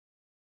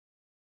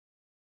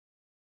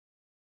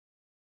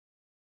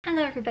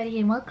Hello everybody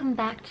and welcome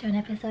back to an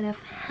episode of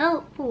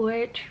Help.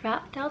 We're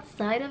trapped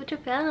outside of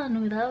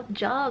Japan without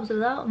jobs,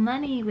 without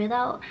money,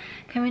 without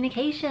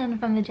communication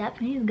from the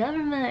Japanese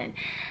government.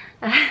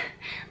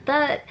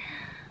 But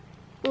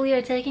we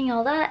are taking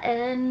all that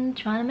and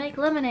trying to make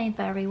lemonade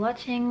by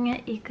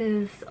rewatching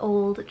Iku's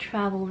old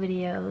travel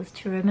videos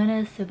to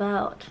reminisce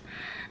about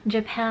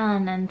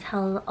Japan and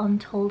tell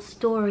untold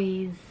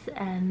stories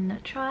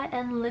and try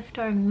and lift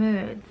our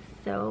moods.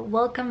 So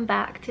welcome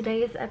back.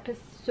 Today's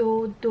episode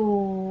 8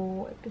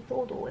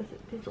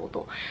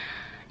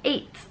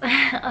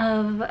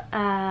 of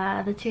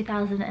the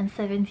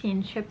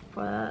 2017 trip.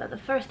 For the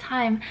first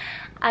time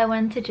I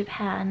went to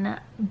Japan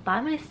by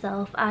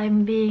myself.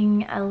 I'm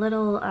being a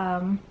little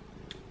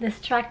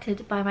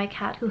distracted by my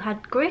cat, who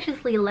had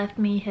graciously left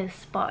me his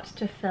spot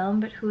to film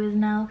but who is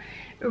now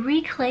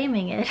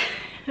reclaiming it.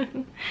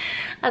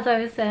 As I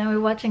was saying, we're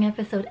watching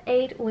episode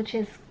 8, which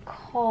is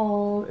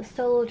called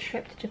Solo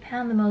Trip to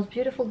Japan, the Most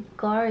Beautiful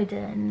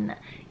Garden,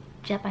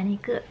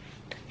 Japaniku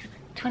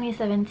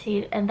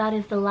 2017, and that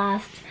is the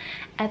last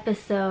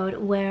episode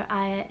where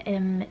I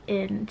am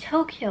in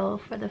Tokyo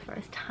for the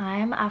first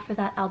time. After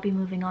that I'll be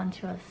moving on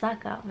to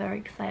Osaka. Very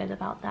excited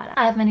about that.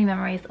 I have many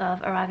memories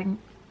of arriving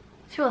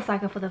to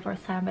Osaka for the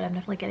first time, but I'm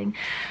definitely getting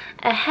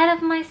ahead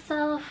of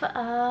myself.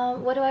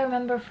 What do I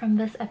remember from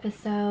this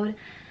episode?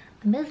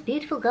 The most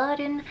beautiful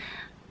garden.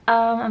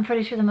 I'm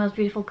pretty sure the most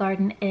beautiful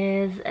garden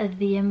is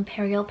the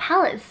Imperial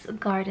Palace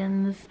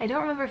Gardens. I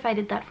don't remember if I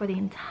did that for the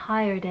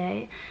entire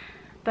day,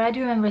 but I do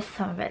remember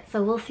some of it.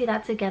 So we'll see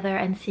that together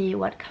and see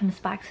what comes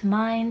back to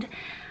mind.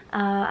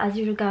 As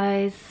usual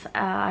guys,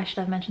 I should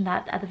have mentioned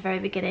that at the very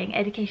beginning.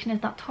 Education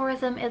is not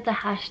tourism is the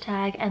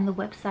hashtag and the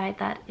website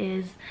that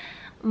is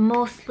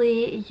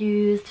mostly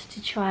used to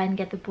try and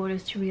get the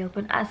borders to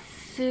reopen as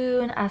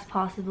soon as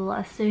possible,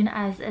 as soon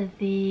as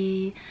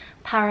the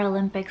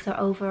Paralympics are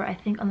over. I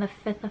think on the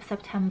 5th of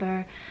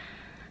September.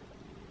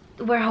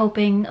 We're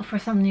hoping for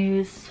some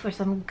news, for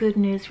some good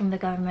news from the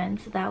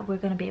government, that we're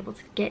going to be able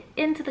to get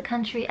into the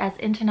country as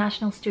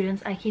international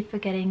students. I keep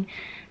forgetting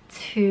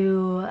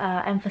to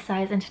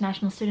emphasize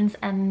international students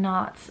and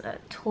not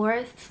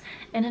tourists.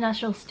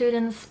 International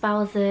students,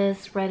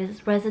 spouses,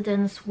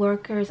 residents,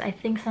 workers. I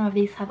think some of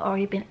these have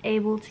already been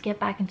able to get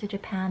back into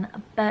Japan,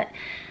 but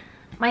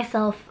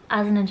myself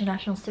as an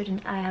international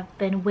student, I have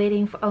been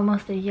waiting for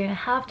almost a year and a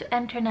half to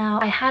enter now.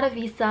 I had a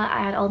visa,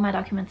 I had all my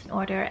documents in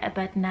order,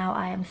 but now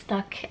I am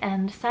stuck,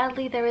 and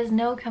sadly there is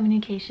no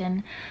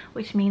communication,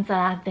 which means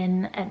that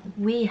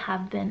we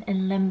have been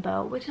in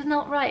limbo, which is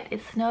not right.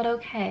 It's not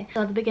okay.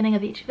 So at the beginning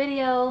of each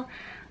video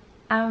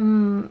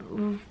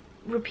I'm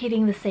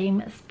repeating the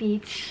same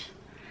speech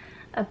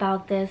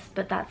about this,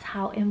 but that's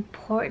how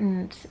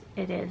important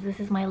it is. This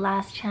is my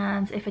last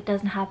chance. If it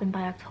doesn't happen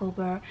by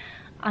October,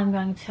 I'm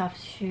going to have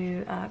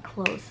to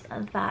close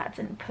that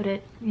and put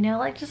it, you know,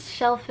 like just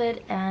shelf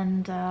it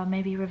and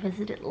maybe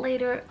revisit it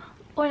later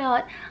or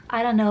not.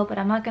 I don't know, but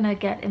I'm not gonna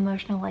get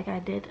emotional like I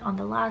did on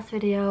the last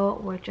video.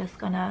 We're just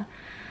gonna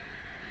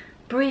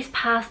breeze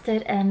past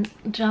it and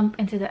jump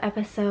into the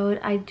episode.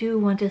 I do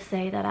want to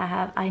say that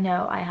I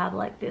know I have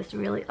like this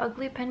really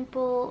ugly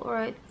pimple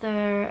right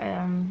there.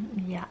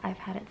 Yeah, I've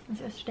had it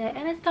since yesterday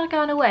and it's not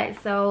gone away,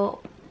 so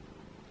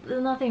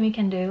there's nothing we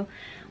can do.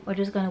 We're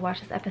just gonna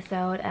watch this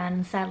episode,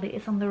 and sadly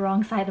it's on the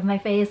wrong side of my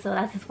face, so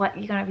that's just what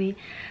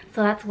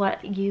that's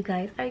what you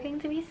guys are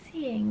going to be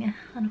seeing,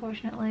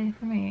 unfortunately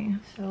for me.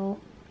 So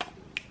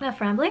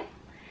enough rambling.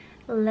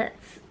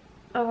 Let's,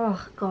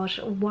 oh gosh,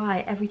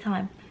 why every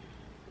time?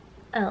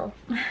 Oh.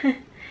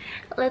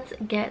 Let's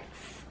get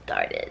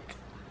started.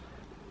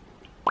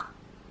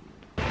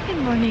 Good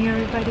morning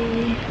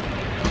everybody.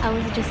 I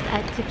was just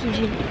at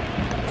Tsukiji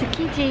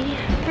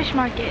fish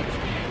market,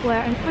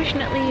 where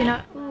unfortunately you're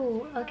not.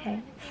 Ooh, okay.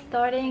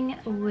 Starting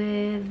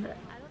with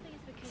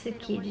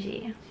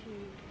Tsukiji.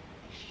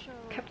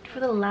 Kept for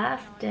the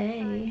last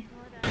day.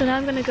 So now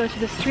I'm gonna go to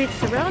the streets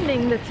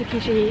surrounding the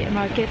Tsukiji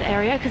market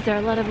area, because there are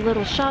a lot of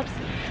little shops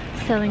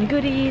selling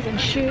goodies and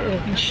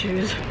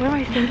shoes. What am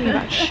I thinking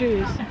about?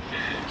 Shoes.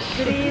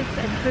 Goodies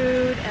and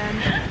food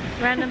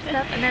and random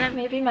stuff, and then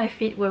maybe my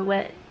feet were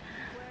wet.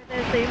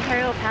 There's the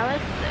Imperial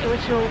Palace,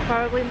 which will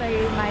probably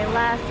be my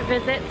last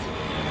visit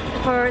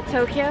for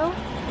Tokyo,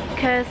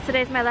 because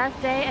today's my last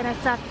day and I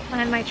still have to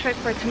plan my trip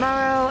for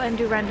tomorrow and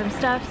do random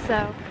stuff.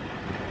 So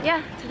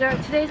yeah,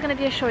 today's gonna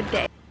be a short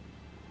day.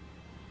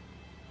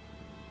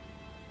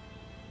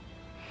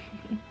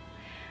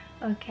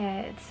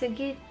 Okay,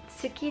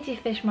 Tsukiji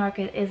fish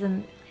market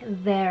isn't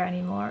there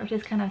anymore, which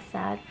is kind of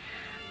sad,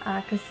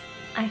 because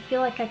I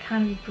feel like I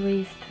kind of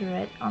breezed through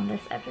it on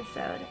this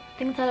episode.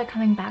 Things that are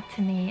coming back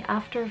to me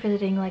after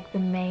visiting like the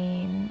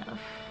main,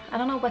 I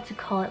don't know what to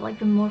call it, like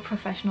the more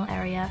professional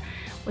area,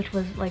 which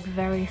was like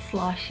very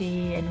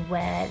sloshy and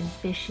wet and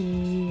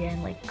fishy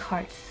and like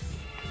carts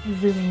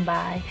zooming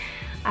by.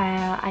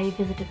 I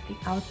visited the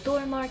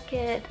outdoor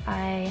market.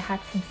 I had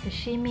some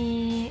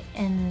sashimi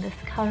in this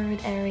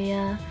covered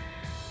area.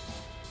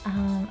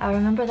 I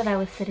remember that I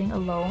was sitting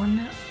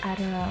alone at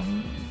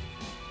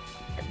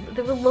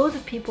there were loads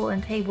of people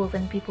and tables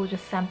and people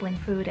just sampling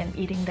food and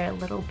eating their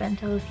little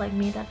bentos like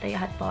me that they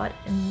had bought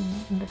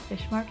in the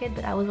fish market,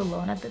 but I was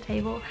alone at the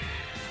table.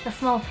 A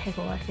small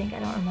table, I think. I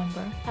don't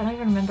remember. I don't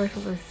even remember if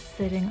it was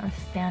sitting or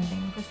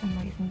standing for some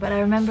reason, but I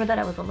remember that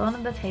I was alone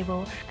at the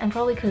table, and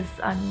probably because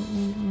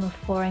I'm a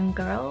foreign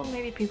girl,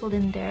 maybe people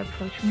didn't dare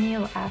approach me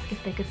or ask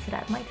if they could sit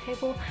at my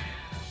table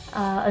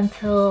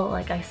until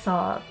like I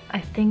saw, I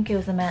think it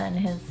was a man and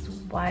his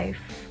wife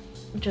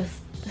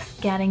just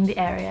scanning the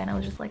area, and I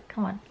was just like,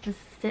 come on, just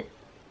sit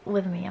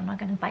with me, I'm not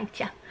gonna bite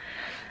ya.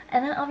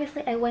 And then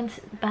obviously I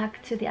went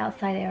back to the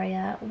outside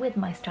area with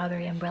my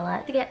strawberry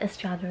umbrella to get a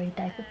strawberry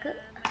daifuku.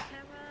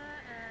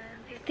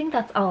 I think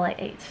that's all I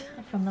ate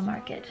from the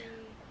market.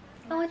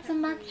 Oh, it's a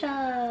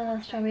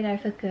matcha strawberry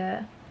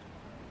daifuku.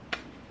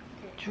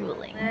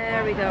 Drooling.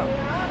 There we go.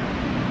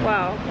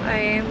 Wow, I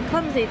am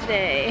clumsy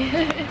today.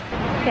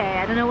 Okay,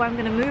 I don't know where I'm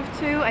gonna move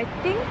to. I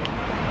think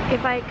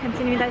if I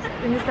continue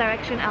in this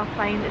direction, I'll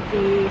find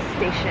the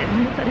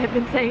station that I've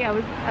been saying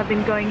I've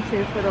been going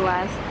to for the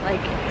last like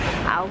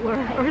hour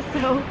or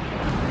so.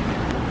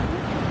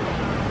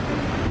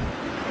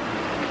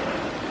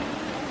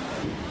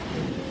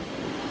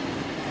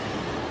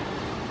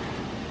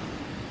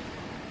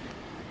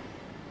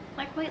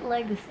 I quite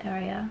like this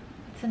area.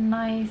 It's a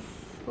nice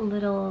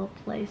little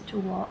place to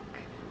walk,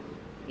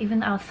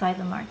 even outside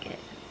the market.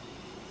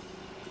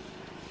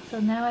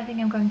 So now I think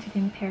I'm going to the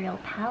Imperial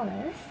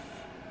Palace.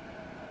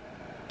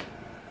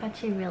 But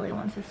she really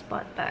wants a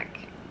spot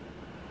back.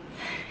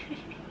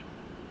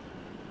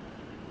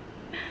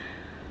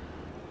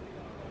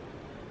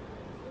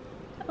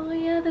 Oh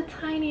yeah, the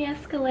tiny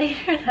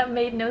escalator that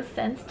made no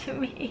sense to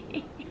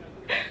me.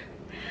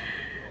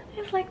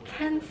 It's like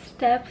 10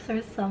 steps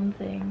or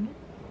something.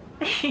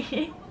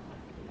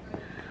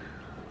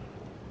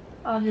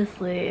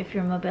 Obviously, if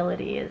your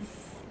mobility is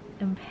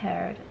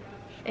impaired,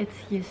 it's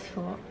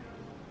useful.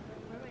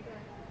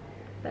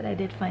 But I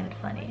did find it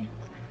funny.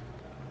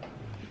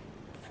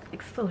 It's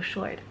like so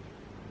short.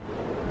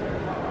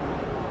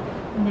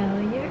 Know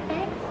your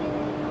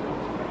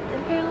exit.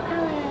 Imperial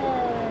Palace.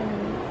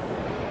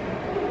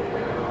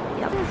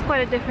 Yep. This is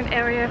quite a different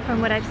area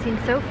from what I've seen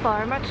so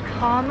far. Much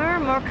calmer,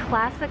 more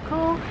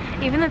classical.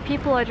 Even the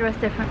people are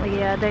dressed differently.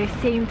 They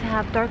seem to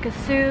have darker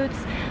suits,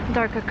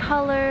 darker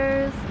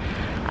colors,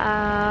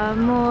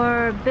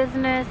 more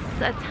business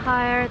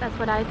attire. That's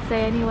what I'd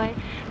say anyway.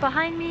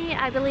 Behind me,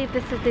 I believe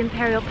this is the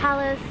Imperial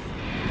Palace.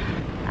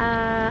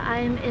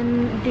 I'm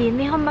in the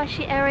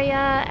Nihonbashi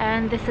area,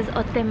 and this is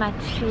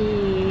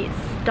Otemachi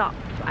stop.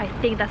 I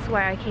think that's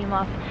where I came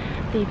off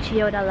the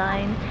Chiyoda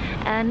line.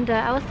 And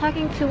I was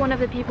talking to one of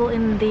the people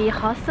in the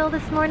hostel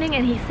this morning,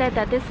 and he said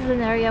that this is an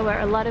area where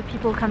a lot of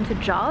people come to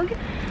jog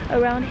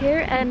around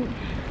here, and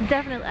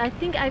definitely I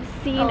think I've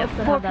seen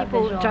 4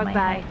 people jog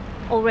by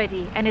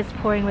already, and it's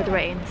pouring with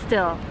rain.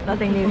 Still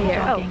nothing new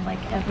here. Oh, like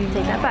every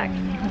take that back.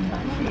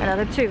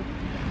 Another 2.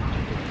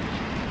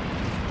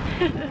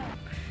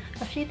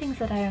 A few things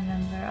that I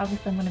remember.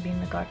 Obviously I'm going to be in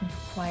the garden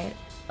for quite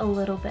a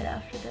little bit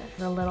after this.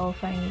 A little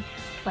funny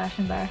slash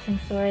embarrassing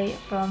story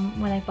from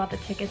when I bought the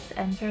tickets to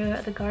enter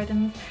the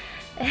gardens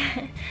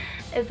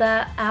is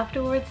that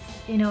afterwards,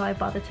 you know, I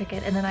bought the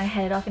ticket and then I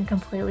headed off in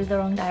completely the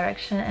wrong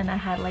direction, and I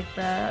had like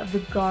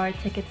the guard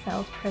ticket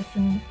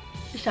salesperson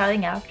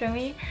shouting after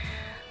me.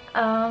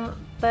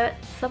 But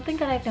something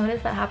that I've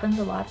noticed that happens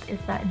a lot is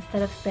that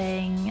instead of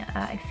saying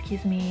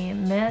excuse me,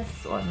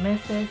 miss or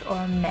Mrs.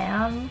 or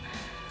ma'am,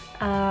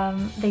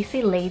 they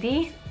say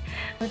lady,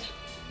 which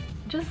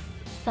just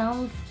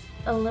sounds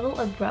a little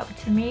abrupt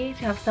to me,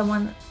 to have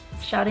someone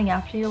shouting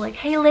after you like,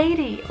 hey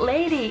lady,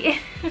 lady.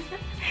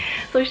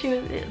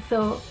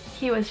 So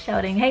he was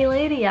shouting, hey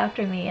lady,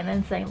 after me, and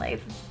then saying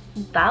like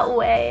that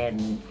way,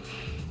 and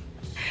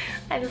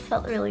I just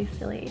felt really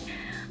silly.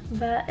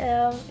 But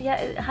yeah,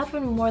 it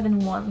happened more than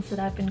once that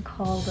I've been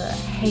called a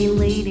hey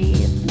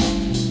lady.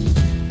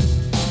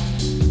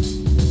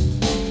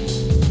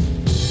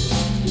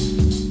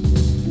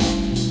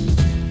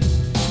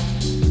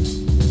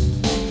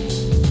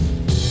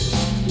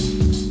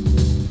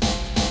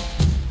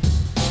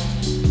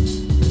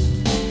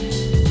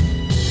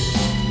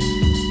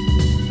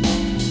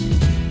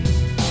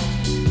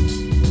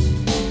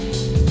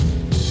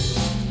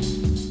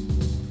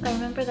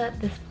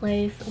 This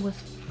place was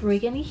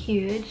friggin'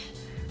 huge,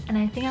 and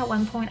I think at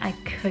one point I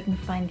couldn't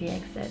find the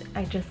exit.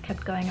 I just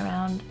kept going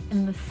around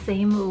in the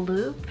same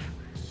loop.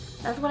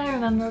 That's what I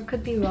remember,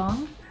 could be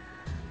wrong,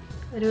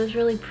 but it was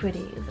really pretty.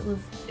 It was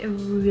a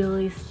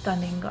really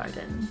stunning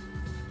garden.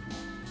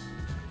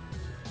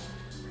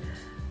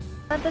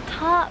 At the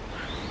top,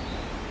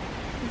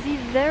 the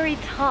very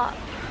top,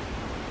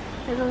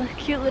 there's a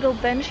cute little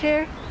bench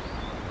here,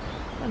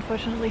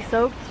 unfortunately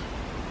soaked.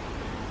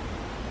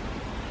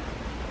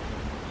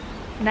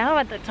 Now I'm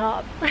at the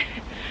top.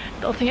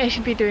 Don't think I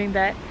should be doing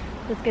that.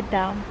 Let's get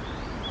down.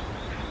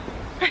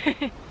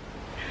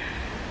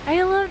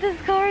 I love this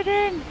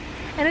garden!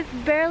 And it's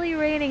barely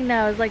raining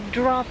now. It's like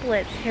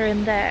droplets here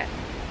and there.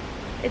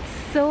 It's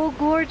so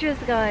gorgeous,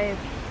 guys.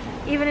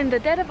 Even in the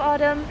dead of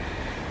autumn,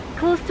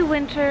 close to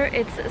winter.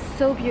 It's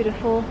so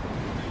beautiful.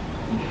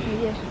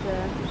 Maybe I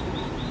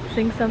should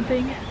sing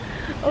something.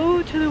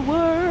 Oh, to the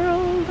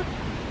world.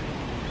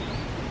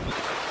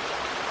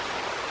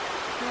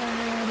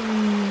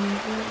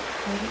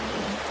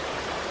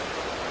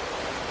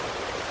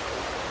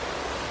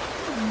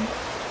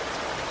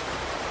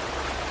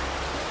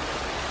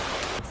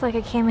 It's like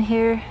I came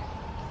here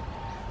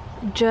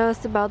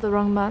just about the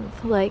wrong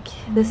month. Like,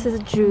 this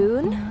is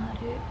June,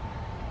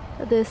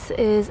 this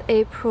is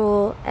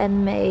April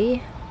and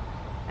May,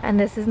 and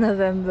this is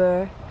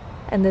November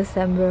and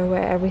December,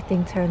 where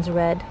everything turns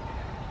red.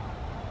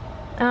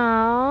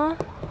 Aww.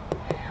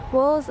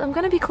 Well, I'm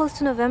gonna be close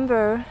to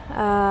November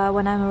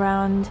when I'm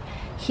around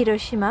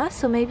Hiroshima,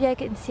 so maybe I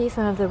can see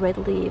some of the red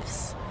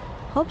leaves.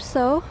 Hope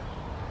so.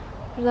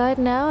 Right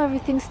now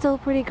everything's still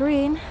pretty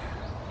green.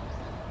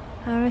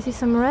 I want to see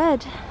some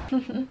red.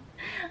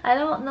 I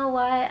don't know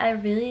why I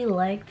really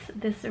liked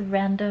this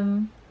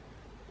random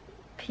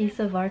piece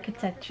of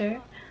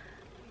architecture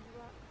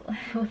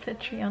with a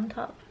tree on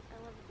top.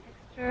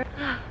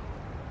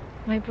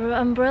 My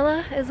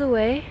umbrella is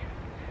away.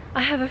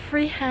 I have a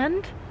free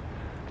hand,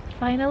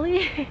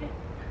 finally.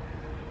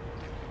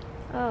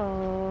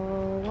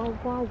 Oh, wah,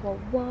 wah, wah,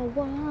 wah,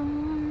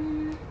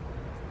 wah.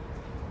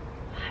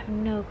 I have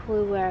no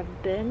clue where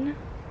I've been,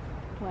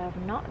 where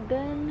I've not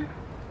been.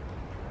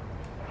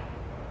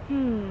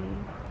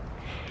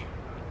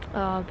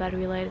 Oh,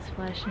 battery light is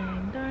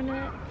flashing. Darn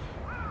it.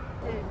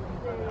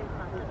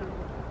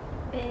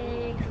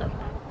 Big slope.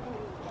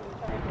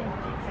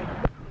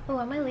 Oh,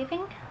 am I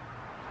leaving?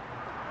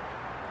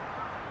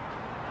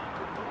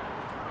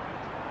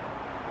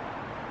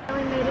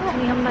 We made it to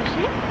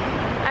Nihonbashi.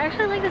 I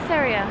actually like this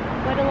area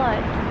quite a lot.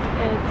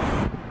 It's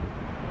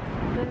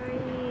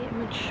very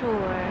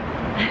mature.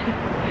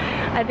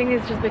 I think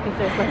it's just because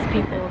there's less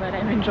people that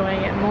I'm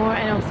enjoying it more,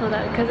 and also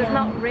that because it's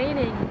not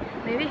raining.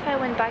 Maybe if I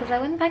went back, because I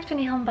went back to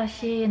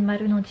Nihonbashi and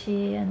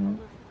Marunouchi and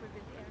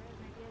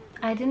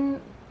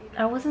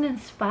I wasn't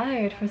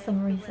inspired for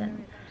some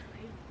reason.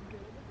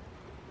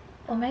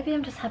 Or maybe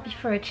I'm just happy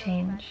for a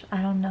change.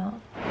 I don't know.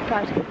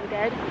 Practically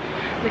dead,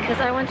 because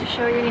I want to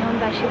show you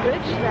Nihonbashi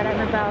Bridge that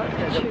I'm about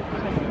to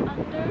cross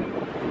under.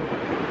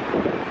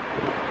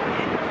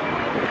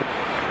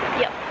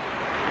 Yep.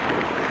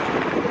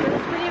 It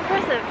was pretty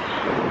impressive.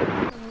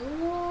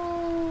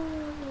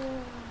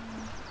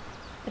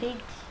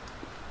 Bridge.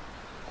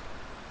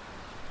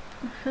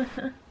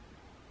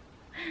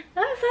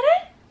 Oh, is that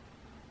it?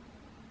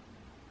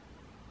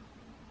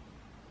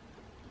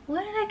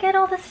 Where did I get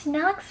all the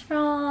snacks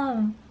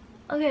from?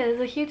 Okay,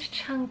 there's a huge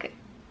chunk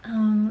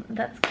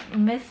that's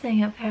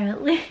missing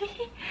apparently.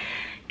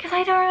 Because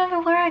I don't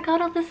remember where I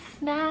got all the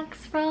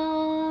snacks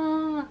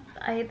from.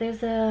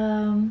 There's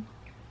a...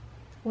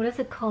 what is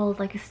it called?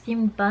 Like a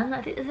steamed bun?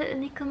 Is it a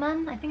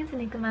nikuman? I think it's a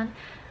nikuman.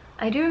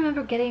 I do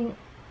remember getting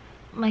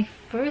my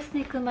first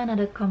nikuman at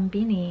a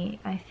konbini,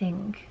 I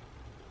think.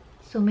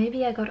 So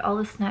maybe I got all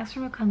the snacks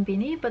from a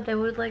konbini, but they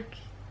were like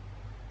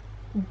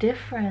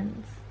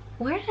different.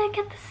 Where did I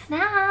get the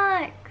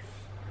snacks?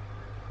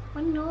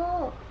 Oh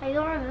no, I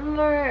don't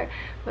remember.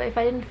 But if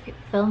I didn't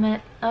film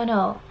it, oh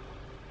no,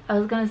 I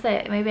was gonna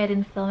say maybe I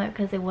didn't film it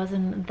because it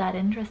wasn't that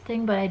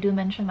interesting, but I do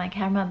mention my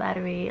camera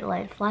battery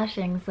light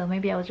flashing, so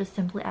maybe I was just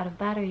simply out of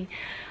battery.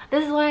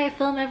 This is why I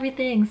film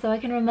everything, so I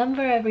can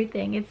remember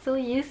everything. It's so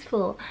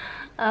useful.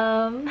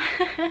 Yeah,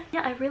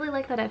 I really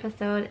like that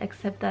episode,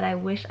 except that I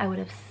wish I would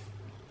have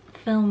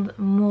filmed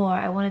more.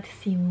 I wanted to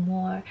see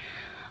more,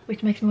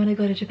 which makes me want to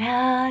go to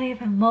Japan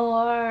even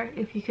more.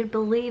 If you could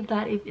believe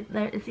that, if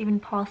it's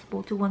even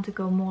possible to want to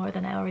go more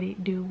than I already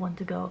do want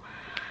to go.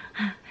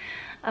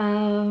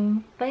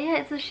 But yeah,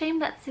 it's a shame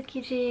that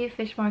Tsukiji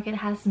Fish Market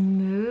has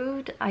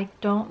moved. I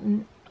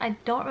don't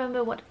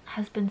remember what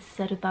has been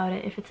said about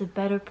it, if it's a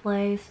better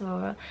place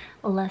or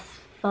less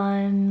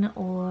fun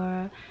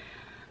or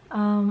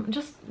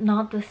just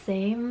not the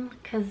same.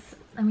 Because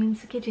I mean,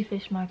 Tsukiji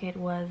Fish Market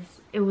was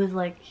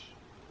like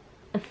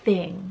a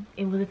thing.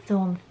 It was its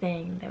own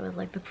thing. There was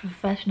like the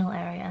professional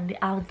area and the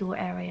outdoor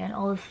area and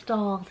all the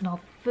stalls and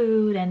all the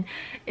food, and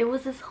it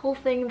was this whole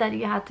thing that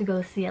you had to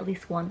go see at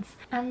least once.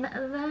 And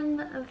then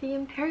the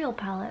Imperial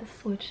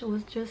Palace, which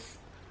was just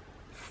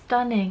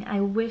stunning. I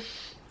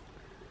wish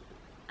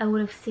I would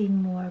have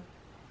seen more.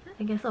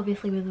 I guess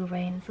obviously with the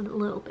rain it's a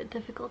little bit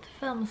difficult to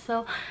film,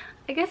 so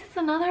I guess it's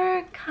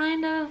another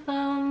kind of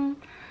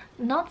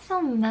not so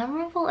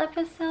memorable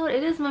episode.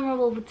 It is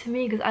memorable to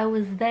me because I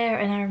was there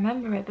and I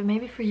remember it, but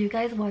maybe for you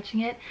guys watching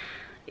it,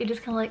 you're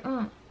just kind of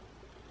like,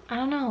 I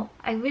don't know.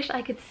 I wish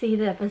I could see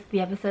the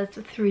episodes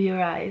through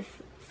your eyes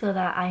so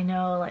that I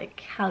know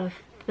like how to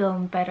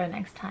film better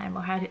next time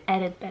or how to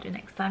edit better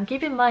next time.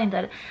 Keep in mind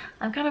that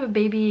I'm kind of a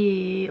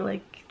baby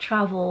like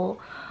travel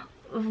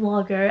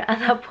vlogger at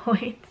that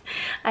point.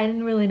 I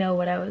didn't really know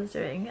what I was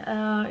doing.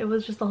 It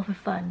was just all for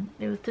fun.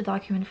 It was to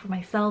document for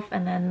myself,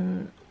 and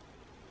then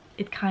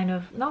it kind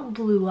of not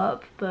blew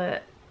up,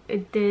 but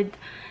it did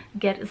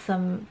get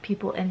some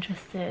people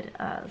interested,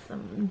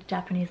 some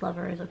Japanese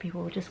lovers or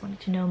people who just wanted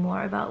to know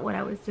more about what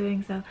I was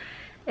doing. So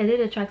it did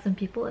attract some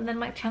people, and then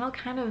my channel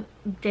kind of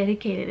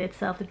dedicated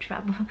itself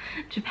to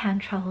Japan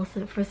travel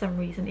for some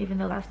reason, even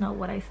though that's not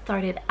what I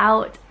started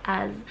out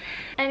as.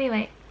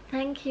 Anyway,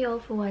 thank you all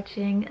for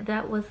watching.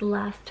 That was the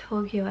last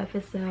Tokyo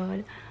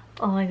episode,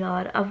 oh my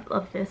god,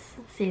 of this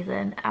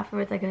season.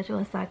 Afterwards I go to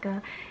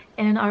Osaka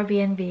in an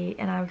Airbnb,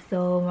 and I have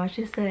so much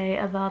to say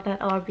about that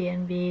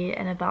Airbnb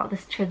and about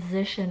this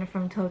transition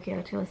from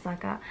Tokyo to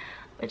Osaka,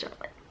 which are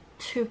like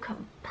two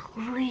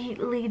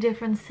completely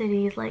different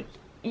cities. Like,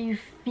 you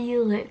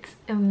feel it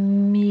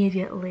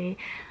immediately.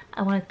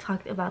 I want to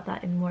talk about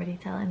that in more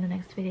detail in the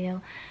next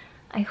video.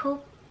 I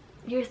hope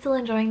you're still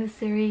enjoying this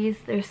series.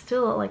 There's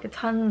still like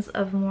tons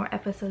of more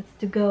episodes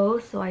to go,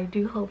 so I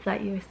do hope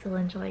that you're still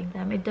enjoying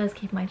them. It does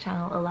keep my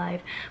channel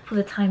alive for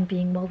the time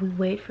being while we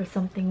wait for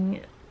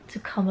something to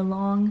come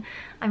along.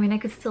 I mean, I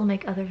could still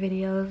make other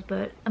videos,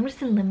 but I'm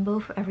just in limbo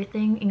for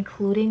everything,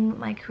 including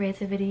my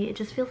creativity. It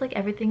just feels like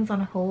everything's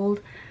on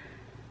hold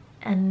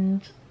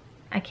and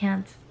I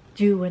can't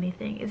do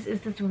anything. It's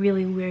this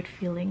really weird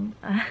feeling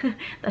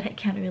that I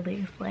can't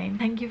really explain.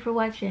 Thank you for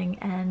watching,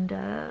 and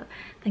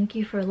thank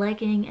you for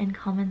liking and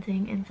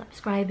commenting and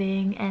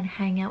subscribing and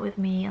hanging out with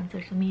me on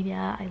social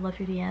media. I love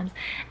your DMs.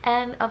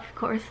 And of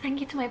course, thank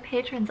you to my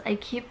patrons. I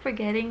keep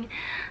forgetting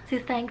to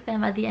thank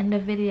them at the end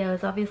of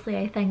videos. Obviously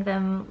I thank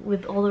them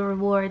with all the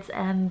rewards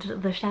and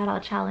the shout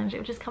out challenge,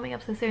 which is coming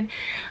up so soon.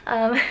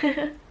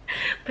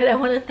 But I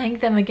want to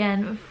thank them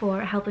again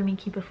for helping me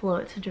keep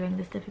afloat during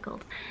this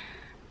difficult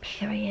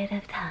period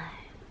of time.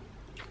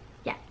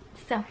 Yeah,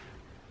 so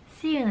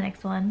see you in the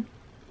next one.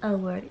 I'll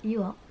word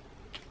you all,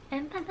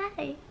 and bye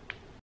bye.